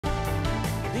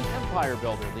Empire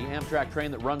Builder, the Amtrak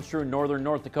train that runs through northern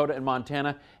North Dakota and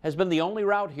Montana, has been the only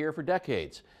route here for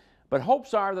decades. But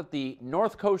hopes are that the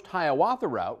North Coast Hiawatha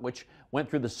route, which went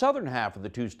through the southern half of the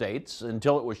two states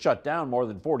until it was shut down more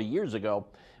than 40 years ago,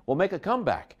 will make a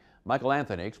comeback. Michael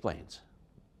Anthony explains.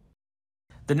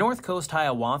 The North Coast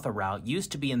Hiawatha route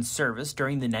used to be in service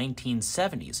during the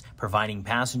 1970s, providing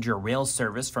passenger rail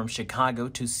service from Chicago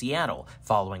to Seattle,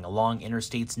 following along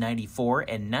Interstates 94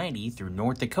 and 90 through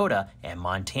North Dakota and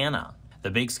Montana.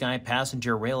 The Big Sky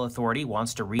Passenger Rail Authority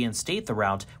wants to reinstate the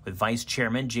route, with Vice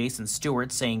Chairman Jason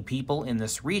Stewart saying people in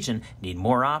this region need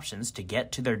more options to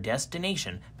get to their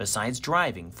destination besides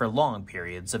driving for long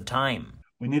periods of time.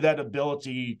 We need that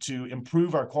ability to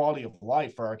improve our quality of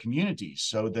life for our communities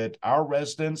so that our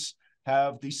residents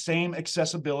have the same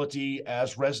accessibility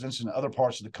as residents in other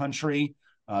parts of the country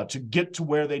to get to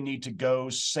where they need to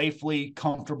go safely,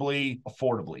 comfortably,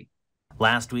 affordably.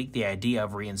 Last week, the idea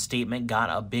of reinstatement got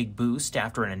a big boost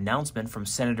after an announcement from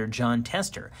Senator Jon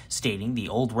Tester stating the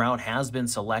old route has been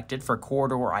selected for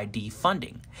corridor ID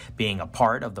funding. Being a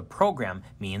part of the program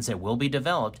means it will be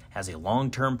developed as a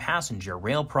long-term passenger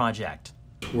rail project.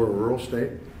 We're a rural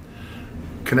state.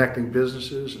 Connecting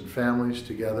businesses and families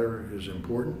together is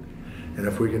important, and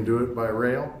if we can do it by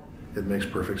rail, it makes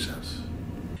perfect sense.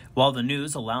 While the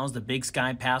news allows the Big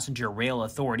Sky Passenger Rail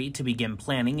Authority to begin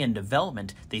planning and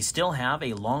development, they still have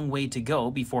a long way to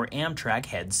go before Amtrak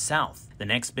heads south. The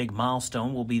next big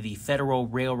milestone will be the Federal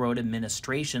Railroad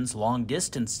Administration's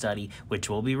long-distance study, which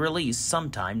will be released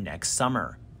sometime next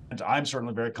summer. I'm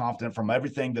certainly very confident from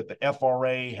everything that the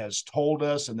FRA has told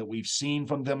us and that we've seen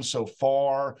from them so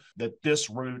far that this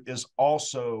route is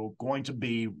also going to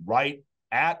be right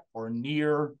at or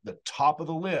near the top of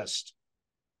the list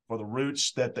for the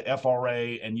routes that the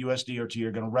FRA and USDOT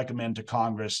are going to recommend to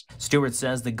Congress. Stewart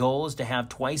says the goal is to have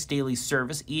twice daily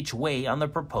service each way on the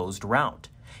proposed route.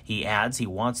 He adds he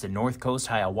wants the North Coast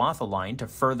Hiawatha line to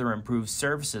further improve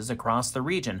services across the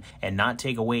region and not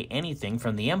take away anything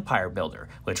from the Empire Builder,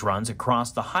 which runs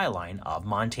across the High Line of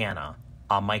Montana.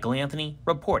 I'm Michael Anthony,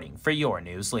 reporting for your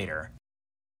news leader.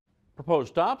 Proposed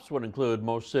stops would include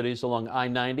most cities along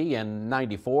I-90 and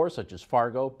 94, such as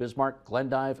Fargo, Bismarck,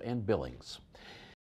 Glendive, and Billings.